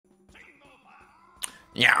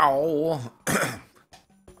Yow.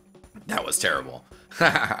 That was terrible.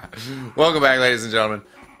 Welcome back, ladies and gentlemen.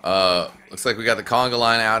 Looks like we got the conga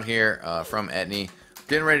line out here from Engie.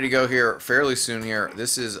 Getting ready to go here fairly soon here.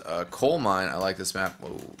 This is a coal mine. I like this map.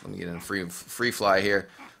 Whoa, let me get in free fly here.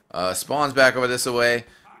 Spawns back over this way.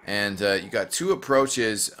 And you got two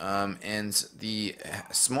approaches. And the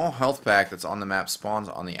small health pack that's on the map spawns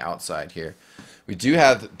on the outside here. We do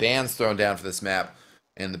have bans thrown down for this map.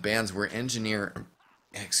 And the bans were Engineer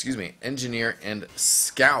and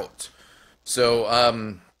Scout. So,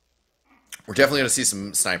 we're definitely going to see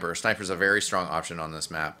some Sniper. Sniper's a very strong option on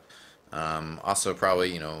this map. Also,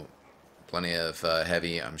 probably, plenty of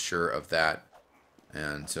Heavy, I'm sure of that.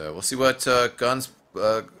 And we'll see what guns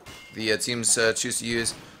the teams choose to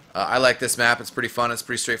use. I like this map. It's pretty fun. It's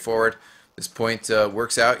pretty straightforward. This point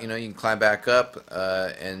works out. You can climb back up,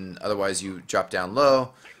 and otherwise you drop down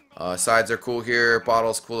low. Sides are cool here.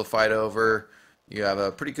 Bottle's cool to fight over. You have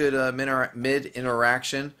a pretty good mid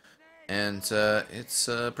interaction, and it's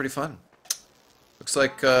pretty fun. Looks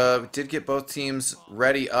like we did get both teams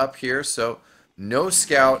ready up here, so no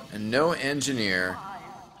Scout and no Engineer,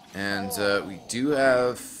 and we do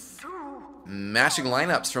have matching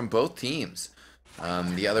lineups from both teams.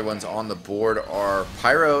 The other ones on the board are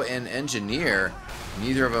Pyro and Engineer.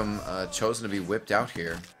 Neither of them chosen to be whipped out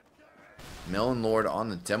here. Melon Lord on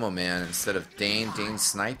the Demo Man instead of Dane. Dane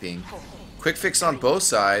sniping. Quick fix on both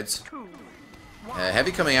sides.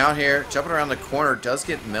 Heavy coming out here, jumping around the corner, does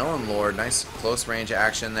get Melon Lord. Nice close range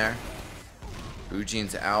action there.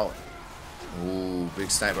 Bujine's out. Ooh, big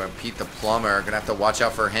snipe by Pete the Plumber. Gonna have to watch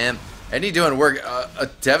out for him. Engie doing work. A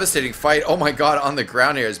devastating fight. Oh my god, on the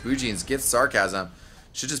ground here as Bujine's gets Sarcasm.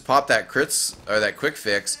 Should just pop that crits or that quick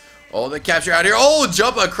fix. Oh, the capture out here. Oh,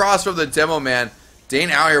 jump across from the Demo Man. Dane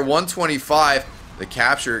out here, 125. The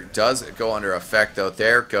capture does go under effect though.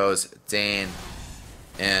 There goes Dane.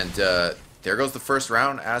 And there goes the first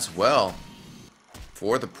round as well.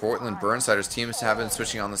 For the Portland Burnsiders, teams have been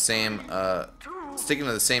switching on the same, sticking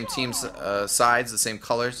to the same team's sides, the same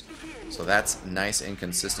colors. So that's nice and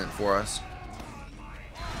consistent for us.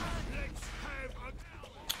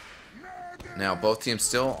 Now both teams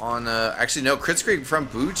still on, actually no, crit screen from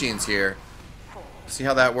Bujine's here. See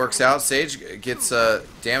how that works out. Sage gets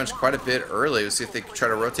damaged quite a bit early. Let's see if they try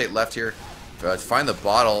to rotate left here. Find the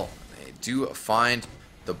bottle. They do find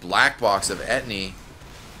the black box of Engie.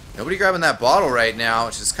 Nobody grabbing that bottle right now,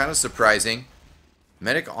 which is kind of surprising.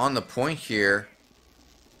 Medic on the point here.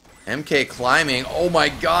 MK climbing. Oh my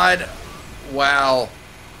god. Wow.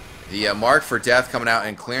 The mark for death coming out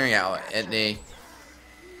and clearing out Engie.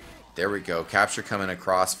 There we go. Capture coming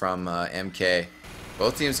across from MK.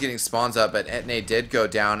 Both teams getting spawns up, but Engie did go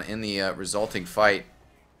down in the resulting fight.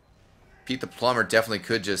 Pete the Plumber definitely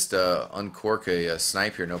could just uncork a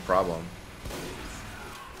snipe here, no problem.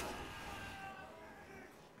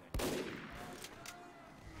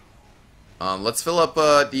 Let's fill up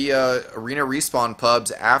the arena respawn pubs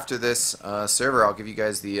after this server. I'll give you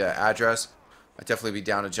guys the address. I'd definitely be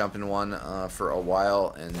down to jump in one for a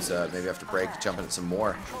while, and maybe after break, jump in some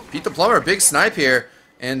more. Pete the Plumber, big snipe here.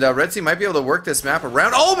 And Red Team might be able to work this map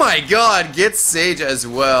around. Oh my god! Gets Sage as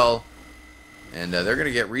well. And they're going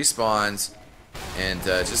to get respawns. And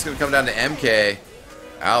it's just going to come down to MK.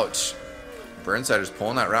 Ouch. Burnsider's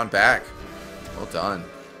pulling that round back. Well done.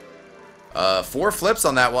 4 flips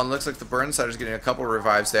on that one. Looks like the Burnsider's getting a couple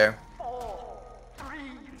revives there. 4, 3,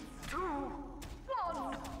 2,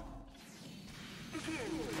 1.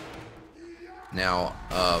 Now,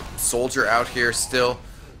 Soldier out here still.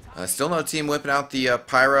 Still no team whipping out the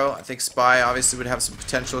Pyro. I think Spy obviously would have some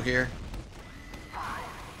potential here.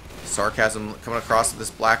 Sarcasm coming across with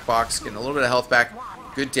this black box, getting a little bit of health back.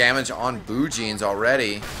 Good damage on Bujine's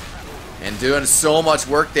already. And doing so much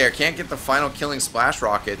work there. Can't get the final killing splash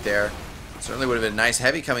rocket there. Certainly would have been nice.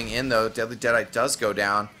 Heavy coming in though. Deadly Deadite does go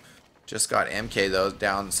down. Just got MK though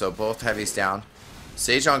down, so both heavies down.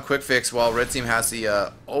 Sage on quick fix while Red Team has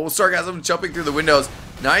the oh, Sarcasm jumping through the windows.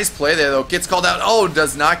 Nice play there though. Gets called out. Oh,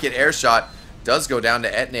 does not get air shot. Does go down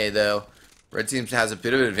to Engie though. Red Team has a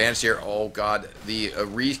bit of an advantage here. Oh god, the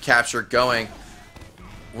recapture going.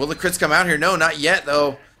 Will the crits come out here? No, not yet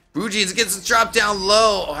though. Bujine's gets dropped down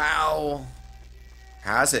low. Wow.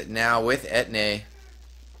 Has it now with Engie.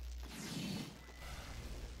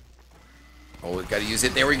 Oh, we've got to use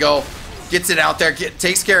it. There we go. Gets it out there.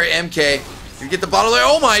 Takes care of MK. You get the bottle there.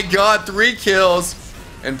 Oh my god, 3 kills.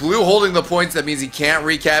 And Blue holding the points. That means he can't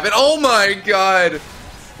recap it. Oh my god.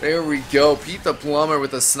 There we go. Pete the Plumber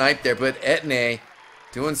with a snipe there. But Engie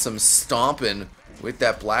doing some stomping with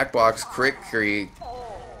that black box crit creep.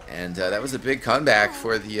 And that was a big comeback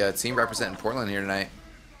for the team representing Portland here tonight.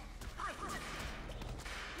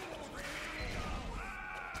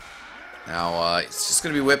 Now, it's just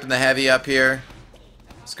going to be whipping the heavy up here.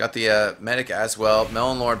 He's got the medic as well.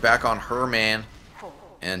 Melon Lord back on her man.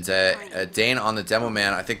 And Dane on the demo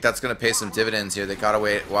man. I think that's going to pay some dividends here. They got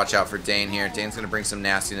to watch out for Dane here. Dane's going to bring some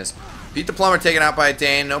nastiness. Pete the Plumber taken out by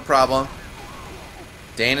Dane. No problem.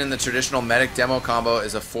 Dane in the traditional medic demo combo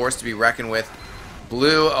is a force to be reckoned with.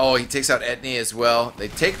 Blue, oh, he takes out Etney as well. They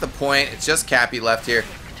take the point. It's just Cappy left here.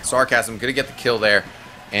 Sarcasm, going to get the kill there.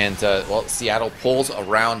 And, well, Seattle pulls a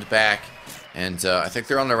round back. And I think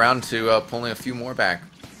they're on the round to pulling a few more back.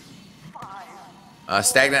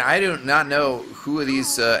 Stagnant, I do not know who of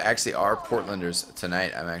these actually are Portlanders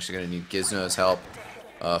tonight. I'm actually going to need Gizmo's help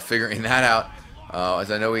figuring that out. As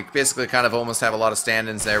I know we basically kind of almost have a lot of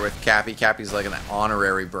stand-ins there with Cappy. Cappy's like an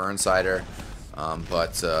honorary Burnsider,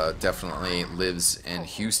 but definitely lives in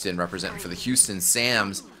Houston, representing for the Houston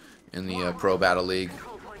Sams in the Pro Battle League.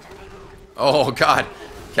 Oh, God.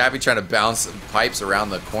 Cappy trying to bounce pipes around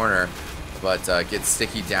the corner, but gets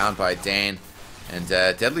sticky down by Dane. And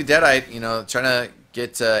Deadly Deadite, you know, trying to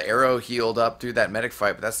get Arrow healed up through that medic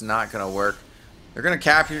fight, but that's not going to work. They're going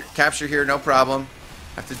to capture here, no problem.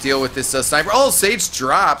 Have to deal with this sniper. Oh, Sage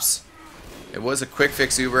drops. It was a quick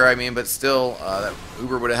fix Uber, I mean, but still, that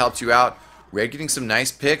Uber would have helped you out. Red getting some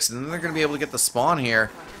nice picks, and then they're going to be able to get the spawn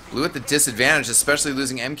here. Blue at the disadvantage, especially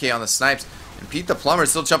losing MK on the snipes. And Pete the Plumber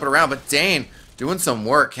still jumping around, but Dane doing some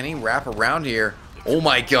work. Can he wrap around here? Oh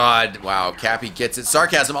my God. Wow, Cappy gets it.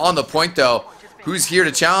 Sarcasm on the point, though. Who's here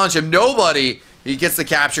to challenge him? Nobody. He gets the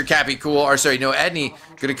capture. Cappy cool. Or sorry, no, Edney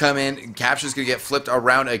going to come in. And capture's going to get flipped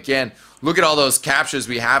around again. Look at all those captures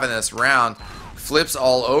we have in this round. Flips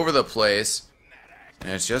all over the place.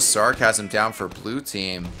 And it's just Sarcasm down for blue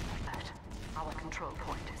team.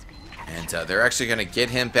 And they're actually going to get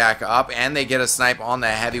him back up. And they get a snipe on the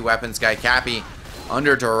heavy weapons guy. Cappy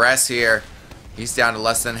under duress here. He's down to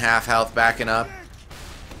less than half health, backing up.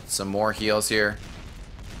 Some more heals here.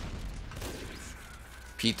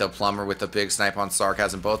 Pete the Plumber with the big snipe on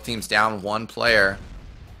Sarcasm. Both teams down one player.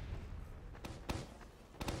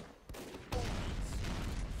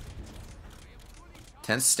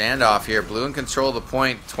 Tense standoff here. Blue in control of the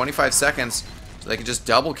point. 25 seconds. So they can just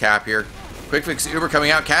double cap here. Quick fix Uber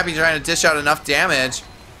coming out. Cappy trying to dish out enough damage.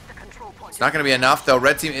 It's not going to be enough though.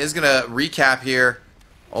 Red team is going to recap here.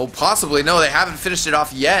 Oh, possibly. No, they haven't finished it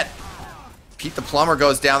off yet. Pete the Plumber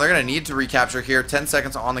goes down. They're going to need to recapture here. 10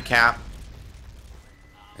 seconds on the cap.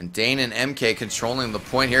 And Dane and MK controlling the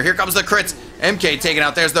point here. Here comes the crits. MK taken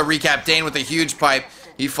out. There's the recap. Dane with a huge pipe.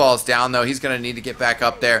 He falls down, though. He's going to need to get back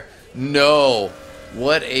up there. No.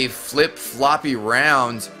 What a flip-floppy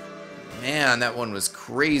round. Man, that one was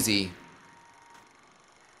crazy.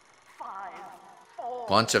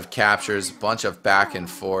 Bunch of captures. Bunch of back and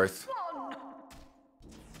forth.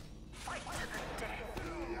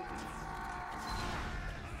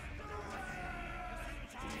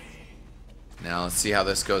 Now let's see how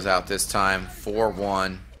this goes out this time.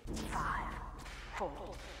 4-1. 5, 4,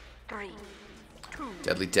 3, 2.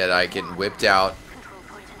 Deadly Deadeye getting whipped out.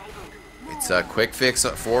 It's a quick fix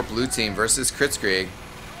for blue team versus Kritzkrieg.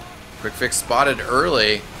 Quick fix spotted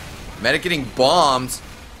early. Medic getting bombed.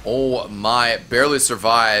 Oh my, barely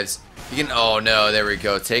survives. He can, oh no, there we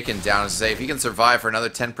go. Taken down as safe. He can survive for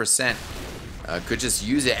another 10%. Could just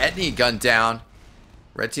use it. Etney gunned down.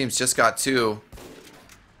 Red team's just got 2.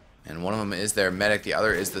 And one of them is their medic. The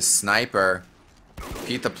other is the sniper.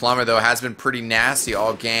 Pete the Plumber, though, has been pretty nasty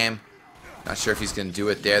all game. Not sure if he's going to do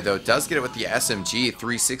it there, though. Does get it with the SMG.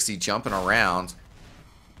 360 jumping around.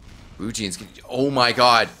 Blue Jeans. Oh, my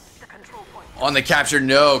God. On the capture.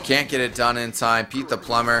 No. Can't get it done in time. Pete the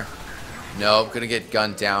Plumber. No. Going to get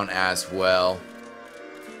gunned down as well.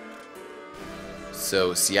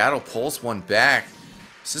 So, Seattle pulls one back.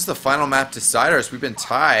 This is the final map deciders. We've been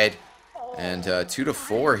tied. And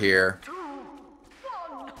 2-4 here.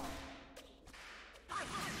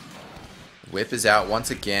 Whip is out once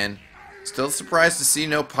again. Still surprised to see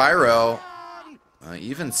no Pyro.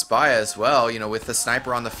 Even Spy as well, you know, with the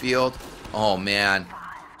sniper on the field. Oh, man.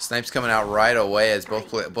 Snipe's coming out right away as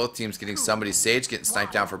both teams getting somebody. Sage getting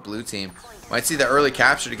sniped down for blue team. Might see the early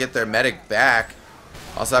capture to get their medic back.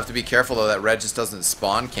 Also have to be careful, though, that Red just doesn't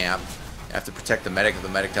spawn camp. You have to protect the medic if the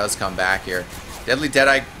medic does come back here. Deadly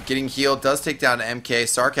Deadeye getting healed. Does take down MK.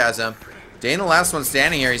 Sarcasm. Dane, the last one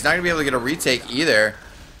standing here. He's not going to be able to get a retake either.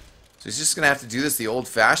 So he's just going to have to do this the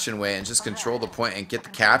old-fashioned way and just control the point and get the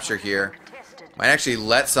capture here. Might actually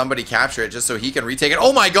let somebody capture it just so he can retake it.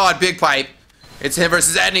 Oh my God, big pipe. It's him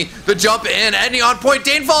versus Edney. The jump in. Edney on point.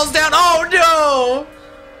 Dane falls down. Oh no!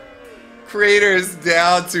 Crater's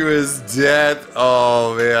down to his death.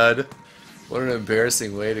 Oh man. What an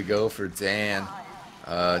embarrassing way to go for Dan.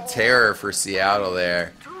 Terror for Seattle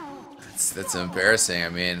there. That's embarrassing. I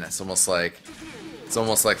mean, it's almost like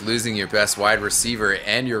losing your best wide receiver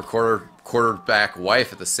and your quarterback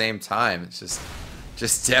wife at the same time. It's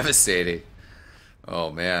just devastating.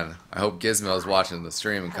 Oh man, I hope Gizmo is watching the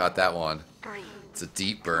stream and caught that one. It's a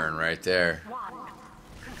deep burn right there.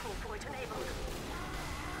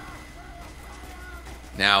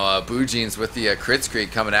 Now, Boo Jeans with the crit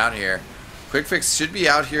screed coming out here. Quick Fix should be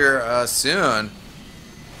out here soon.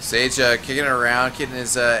 Sage kicking it around, getting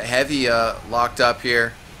his heavy locked up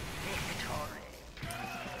here.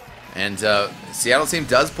 And Seattle team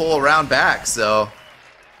does pull around back, so.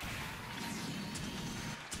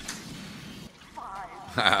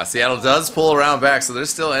 Seattle does pull around back, so they're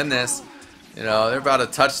still in this. You know, they're about a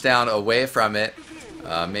touchdown away from it.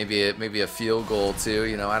 Maybe a field goal too.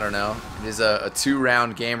 You know, I don't know. It is a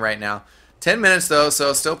 2-round game right now. 10 minutes though,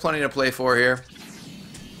 so still plenty to play for here.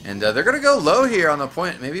 And they're gonna go low here on the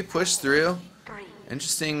point. Maybe push through.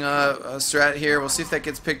 Interesting strat here. We'll see if that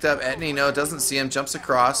gets picked up. Engie, no, doesn't see him. Jumps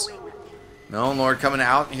across. Melon Lord coming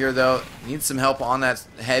out here though. Needs some help on that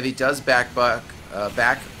heavy. Does back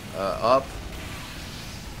up.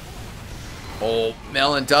 Oh,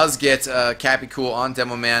 Melon does get Cappy Cool on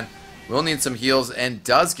Demo Man. Will need some heals and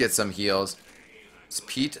does get some heals. It's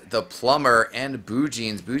Pete the Plumber and Boo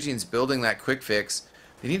Jeans. Boo Jeans building that quick fix.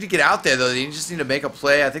 They need to get out there though. They just need to make a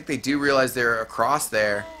play. I think they do realize they're across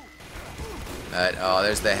there. But, oh,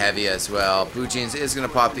 there's the heavy as well. Boo Jeans is going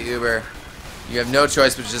to pop the Uber. You have no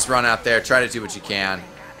choice but to just run out there. Try to do what you can.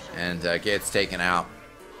 And gets taken out.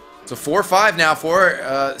 So 4-5 now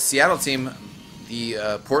for Seattle team.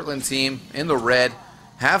 The Portland team in the red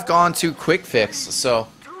have gone to quick fix. So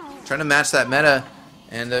trying to match that meta.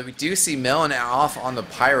 And we do see Melon off on the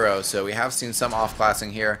Pyro. So we have seen some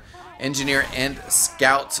off-classing here. Engineer and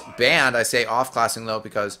Scout Band. I say off-classing though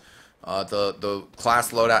because the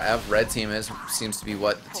class loadout of red team seems to be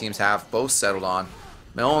what the teams have both settled on.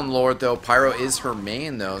 Melon Lord though, Pyro is her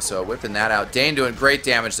main though, so whipping that out. Dane doing great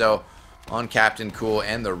damage though on Captain Cool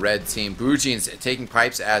and the red team. Boo Jeans taking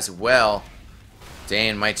pipes as well.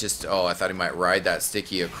 Dane might just, oh, I thought he might ride that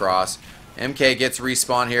sticky across. MK gets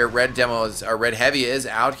respawn here. Red Heavy is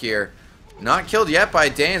out here. Not killed yet by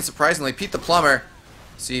Dane, surprisingly. Pete the Plumber.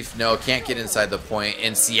 See if, no, can't get inside the point.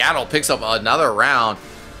 And Seattle picks up another round.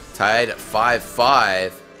 Tied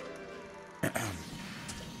 5-5.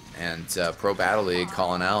 And Pro Battle League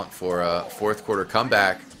calling out for a fourth quarter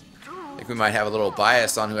comeback. I think we might have a little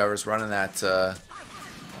bias on whoever's running that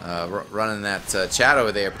chat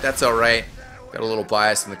over there, but that's all right. Got a little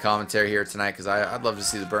bias in the commentary here tonight because I'd love to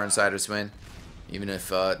see the Burnsiders win, even if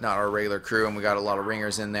not our regular crew, and we got a lot of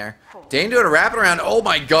ringers in there. Dane doing a wraparound. Oh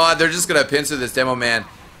my God, they're just gonna pincer this Demo Man.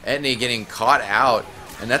 Etney getting caught out,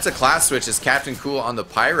 and that's a class switch as Captain Cool on the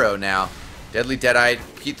Pyro now. Deadly Deadeye,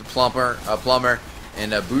 Pete the Plumber,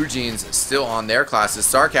 and Boo Jeans still on their classes.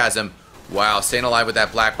 Sarcasm, wow, staying alive with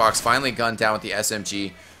that black box. Finally gunned down with the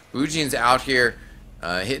SMG. Boo Jeans out here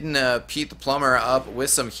hitting Pete the Plumber up with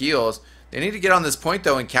some heals. They need to get on this point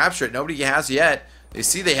though and capture it. Nobody has yet. They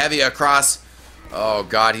see the heavy across. Oh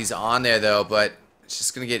God, he's on there though, but it's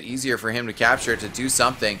just gonna get easier for him to capture it, to do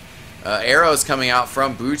something. Arrows coming out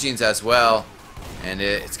from Boo Jeans as well. And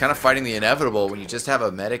it's kind of fighting the inevitable when you just have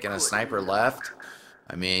a medic and a sniper left.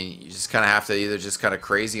 I mean, you just kind of have to either just kind of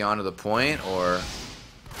crazy onto the point, or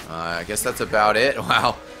I guess that's about it.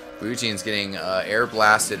 Wow, Boo Jeans getting air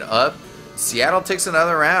blasted up. Seattle takes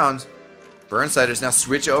another round. Burnsiders now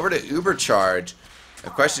switch over to Uber Charge. The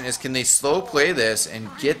question is, can they slow play this and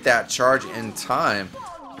get that charge in time?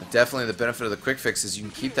 But definitely the benefit of the quick fix is you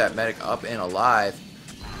can keep that medic up and alive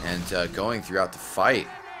and going throughout the fight.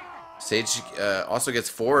 Sage also gets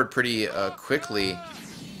forward pretty quickly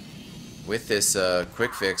with this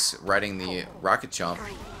quick fix, riding the rocket jump.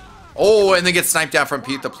 Oh, and then gets sniped down from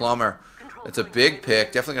Pete the Plumber. That's a big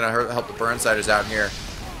pick. Definitely going to help the Burnsiders out here.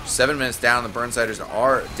 7 minutes down, the Burnsiders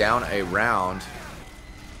are down a round.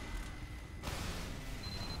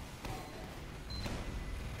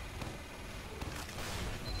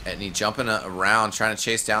 Etney jumping around, trying to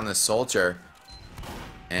chase down this soldier.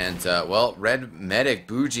 And, well, red medic,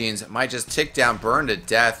 Boo Jeans, might just tick down, burn to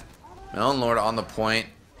death. Melon Lord on the point.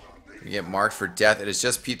 We get marked for death. It is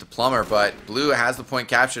just Pete the Plumber, but Blue has the point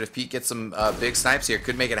captured. If Pete gets some big snipes here,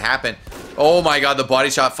 could make it happen. Oh my God, the body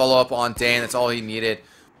shot follow-up on Dane. That's all he needed.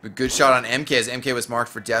 A good shot on MK as MK was marked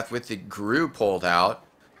for death with the Gru pulled out.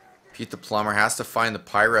 Pete the Plumber has to find the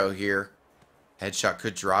Pyro here. Headshot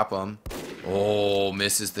could drop him. Oh,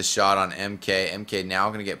 misses the shot on MK. MK now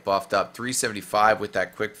going to get buffed up. 375 with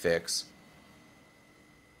that quick fix.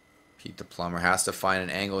 Pete the Plumber has to find an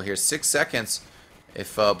angle here. 6 seconds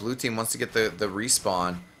if blue team wants to get the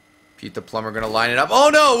respawn. Pete the Plumber going to line it up. Oh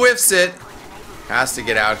no, whiffs it. Has to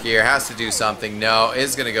get out here, has to do something. No,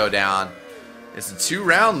 is going to go down. It's a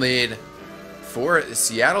 2-round lead for the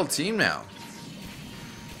Seattle team now.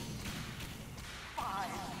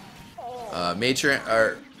 Mater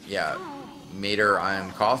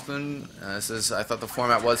Iron Kaufman. I thought the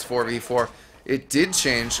format was 4v4. It did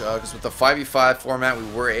change because with the 5v5 format, we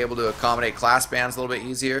were able to accommodate class bans a little bit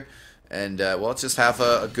easier. And, well, just have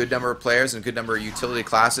a good number of players and a good number of utility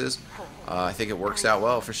classes. I think it works out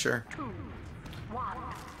well for sure.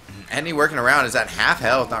 Engie working around is at half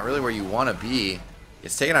health, not really where you want to be.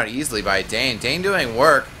 It's taken out easily by Dane. Dane doing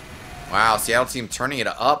work. Wow, Seattle team turning it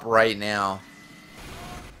up right now.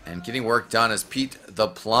 And getting work done as Pete the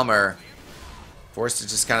Plumber forced to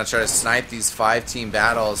just kind of try to snipe these 5-team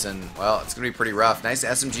battles. And, well, it's going to be pretty rough. Nice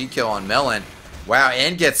SMG kill on Melon. Wow,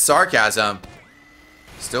 and gets Sarcasm.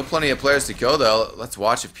 Still plenty of players to go, though. Let's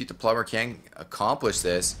watch if Pete the Plumber can accomplish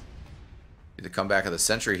this. Be the comeback of the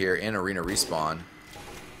century here in Arena Respawn.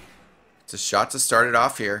 It's a shot to start it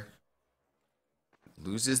off here.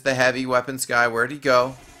 Loses the heavy weapons guy. Where'd he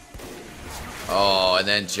go? Oh, and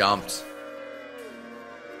then jumped.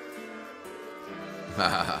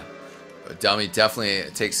 Dummy definitely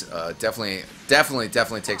takes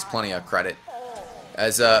definitely takes plenty of credit.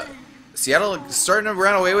 As Seattle starting to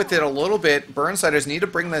run away with it a little bit. Burnsiders need to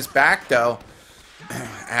bring this back though.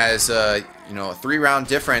 As you know, a 3-round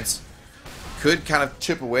difference could kind of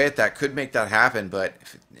chip away at that, could make that happen, but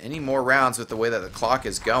if any more rounds with the way that the clock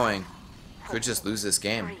is going, could just lose this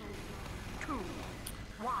game.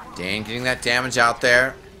 Dane getting that damage out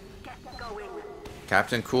there.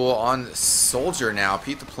 Captain Cool on Soldier now.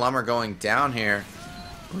 Pete the Plumber going down here.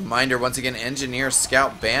 Reminder, once again, Engineer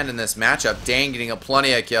Scout banned in this matchup. Dane getting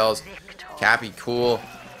plenty of kills. Cappy Cool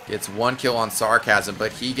gets 1 kill on Sarcasm,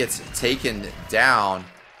 but he gets taken down.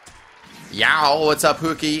 Yow, what's up,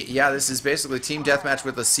 Hookie? Yeah, this is basically team deathmatch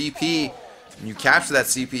with a CP. When you capture that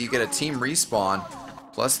CP, you get a team respawn.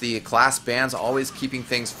 Plus the class bans always keeping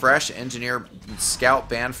things fresh. Engineer Scout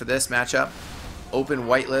ban for this matchup. Open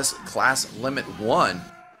whitelist class limit 1.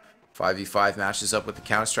 5v5 matches up with the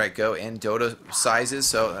Counter-Strike Go and Dota sizes,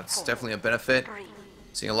 so that's definitely a benefit.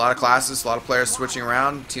 Seeing a lot of classes, a lot of players switching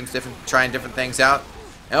around, teams trying different things out.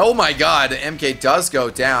 And oh my god, MK does go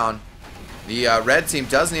down. The red team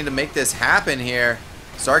does need to make this happen here.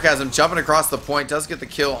 Sarcasm jumping across the point, does get the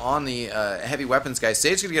kill on the heavy weapons guy.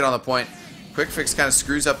 Sage gonna get on the point. Quick Fix kind of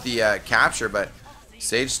screws up the capture, but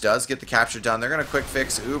Sage does get the capture done. They're gonna quick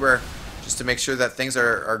fix Uber just to make sure that things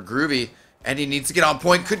are groovy. And he needs to get on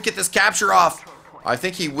point. Could get this capture off. I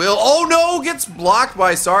think he will. Oh no! Gets blocked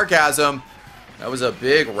by Sarcasm. That was a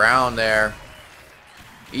big round there.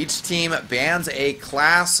 Each team bans a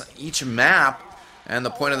class each map. And the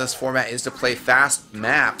point of this format is to play fast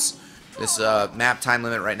maps. This map time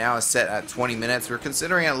limit right now is set at 20 minutes. We're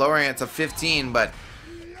considering it lowering it to 15, but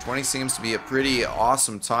 20 seems to be a pretty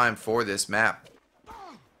awesome time for this map.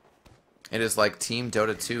 It is like Team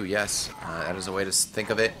Dota 2, yes. That is a way to think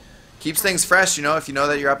of it. Keeps things fresh, you know, if you know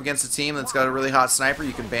that you're up against a team that's got a really hot sniper,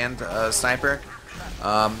 you can ban a sniper.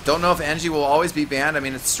 Don't know if Engie will always be banned. I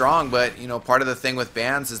mean, it's strong, but, you know, part of the thing with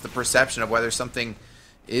bans is the perception of whether something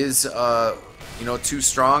is, you know, too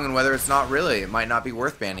strong and whether it's not really. It might not be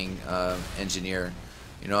worth banning Engineer.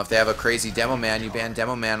 You know, if they have a crazy Demo Man, you ban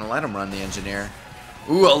Demo Man and let him run the Engineer.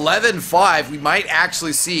 Ooh, 11-5. We might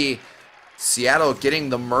actually see Seattle getting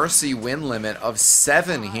the Mercy win limit of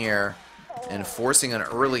 7 here and forcing an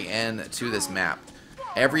early end to this map.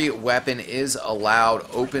 Every weapon is allowed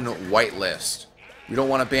open whitelist. You don't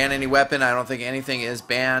want to ban any weapon. I don't think anything is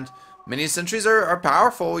banned. Mini sentries are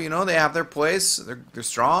powerful, you know, they have their place. They're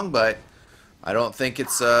strong, but I don't think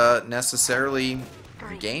it's necessarily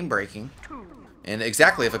game breaking. And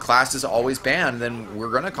exactly, if a class is always banned, then we're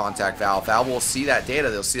going to contact Valve. Valve will see that data.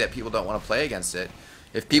 They'll see that people don't want to play against it.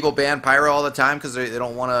 If people ban Pyro all the time because they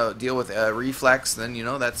don't want to deal with Reflex, then, you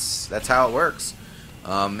know, that's how it works.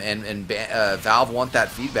 Valve want that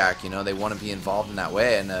feedback, you know. They want to be involved in that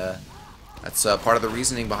way, and that's part of the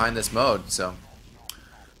reasoning behind this mode. So,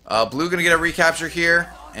 Blue going to get a recapture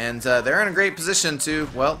here, and they're in a great position to,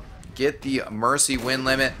 well, get the Mercy win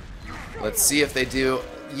limit. Let's see if they do.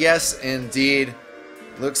 Yes, indeed.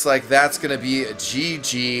 Looks like that's going to be a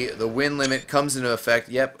GG. The win limit comes into effect.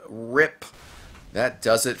 Yep, RIP. That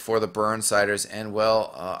does it for the Burnsiders. And,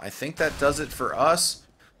 well, I think that does it for us.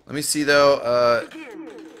 Let me see, though.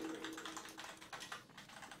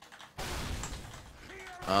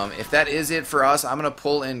 If that is it for us, I'm going to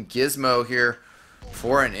pull in Gizmo here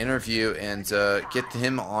for an interview and get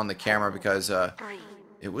him on the camera because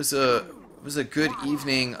it was a good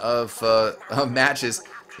evening of matches.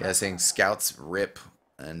 Yeah, saying Scouts RIP.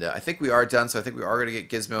 And I think we are done, so I think we are going to get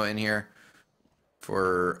Gizmo in here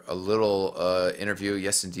for a little interview.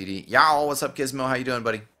 Yes, indeedy. Y'all, what's up, Gizmo? How you doing,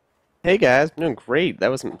 buddy? Hey guys, I'm doing great. That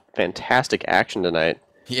was some fantastic action tonight.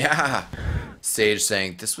 Yeah. Sage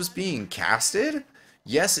saying this was being casted.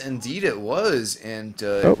 Yes, indeed it was, and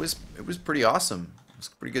Oh, it was pretty awesome. It was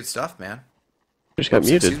pretty good stuff, man. just got Oops,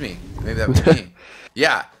 muted. excuse me. Maybe that was me.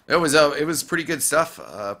 Yeah, it was pretty good stuff.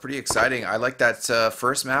 Pretty exciting. I like that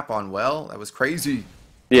first map on Well. That was crazy.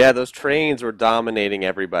 Yeah, those trains were dominating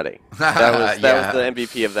everybody. That was the Yeah.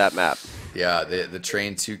 MVP of that map. Yeah, the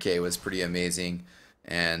train 2K was pretty amazing.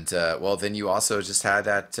 And well, then you also just had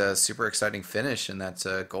that super exciting finish and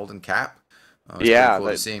that golden cap. It was pretty Yeah, cool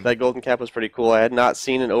to that see. that golden cap was pretty cool. I had not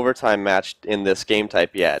seen an overtime match in this game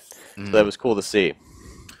type yet, so that was cool to see.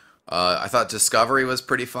 I thought Discovery was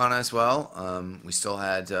pretty fun as well. We still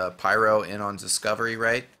had Pyro in on Discovery,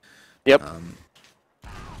 right? Yep. Um,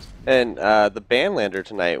 And the Bandlander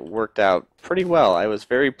tonight worked out pretty well. I was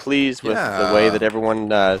very pleased with the way that yeah.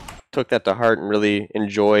 everyone took that to heart and really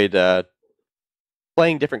enjoyed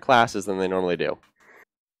playing different classes than they normally do.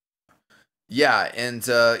 Yeah, and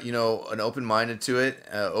you know, an open-mindedness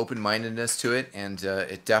to it, and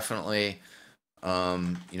it definitely,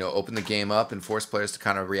 you know, opened the game up and forced players to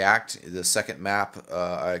kind of react. The second map,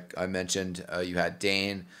 I mentioned, you had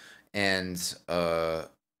Dane and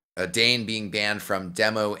Dane being banned from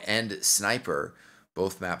Demo and Sniper,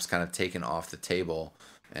 both maps kind of taken off the table,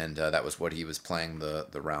 and that was what he was playing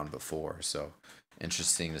the round before. So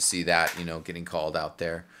interesting to see that, you know, getting called out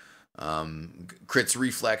there. Crits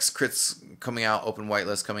reflex, crits coming out, open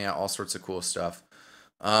whitelist coming out, all sorts of cool stuff.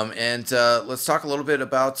 And let's talk a little bit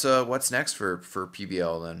about what's next for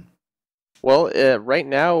PBL then. Well, right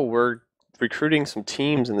now we're recruiting some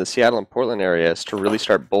teams in the Seattle and Portland areas to really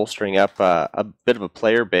start bolstering up a bit of a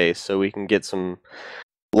player base so we can get some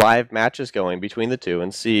live matches going between the two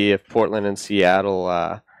and see if Portland and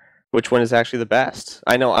Seattle, which one is actually the best.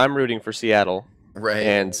 I know I'm rooting for Seattle, Right.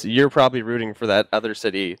 and you're probably rooting for that other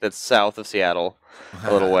city that's south of Seattle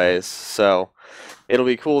a little ways. So it'll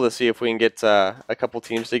be cool to see if we can get a couple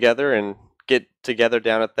teams together and get together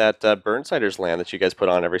down at that Burnsiders land that you guys put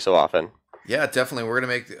on every so often. Yeah, definitely. We're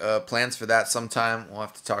gonna make plans for that sometime. We'll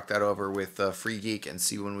have to talk that over with Free Geek and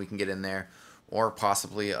see when we can get in there, or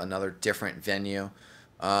possibly another different venue.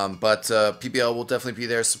 But PBL will definitely be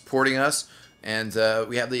there supporting us, and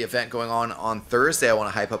we have the event going on Thursday. I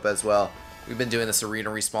want to hype up as well. We've been doing this arena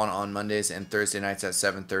respawn on Mondays and Thursday nights at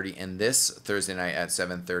 7:30, and this Thursday night at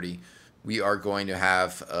 7:30, we are going to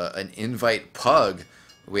have an invite pug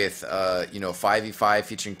with you know, 5v5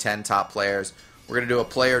 featuring 10 top players. We're going to do a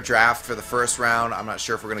player draft for the first round. I'm not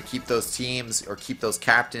sure if we're going to keep those teams or keep those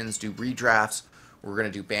captains, do redrafts. We're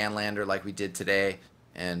going to do Bandlander like we did today,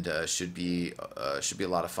 and should be a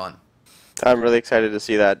lot of fun. I'm really excited to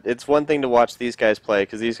see that. It's one thing to watch these guys play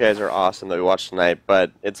because these guys are awesome that we watched tonight,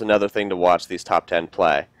 but it's another thing to watch these top 10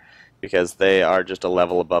 play because they are just a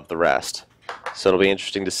level above the rest. So it'll be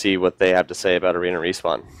interesting to see what they have to say about Arena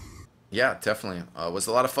Respawn. Yeah, definitely. It was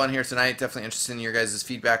a lot of fun here tonight. Definitely interested in your guys'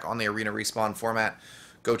 feedback on the Arena Respawn format.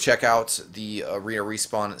 Go check out the Arena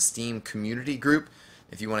Respawn Steam community group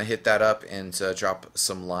if you want to hit that up and drop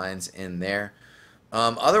some lines in there.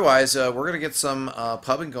 Otherwise, we're going to get some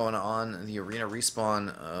pubbing going on the Arena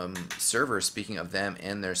Respawn server, speaking of them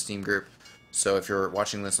and their Steam group. So if you're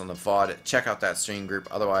watching this on the VOD, check out that Steam group.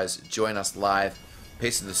 Otherwise, join us live.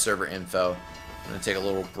 Paste in the server info. I'm going to take a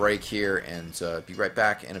little break here and be right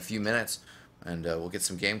back in a few minutes, and we'll get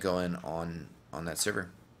some game going on that server.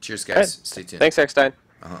 Cheers, All right. guys. Stay tuned. Thanks, eXtine.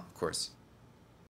 Of course.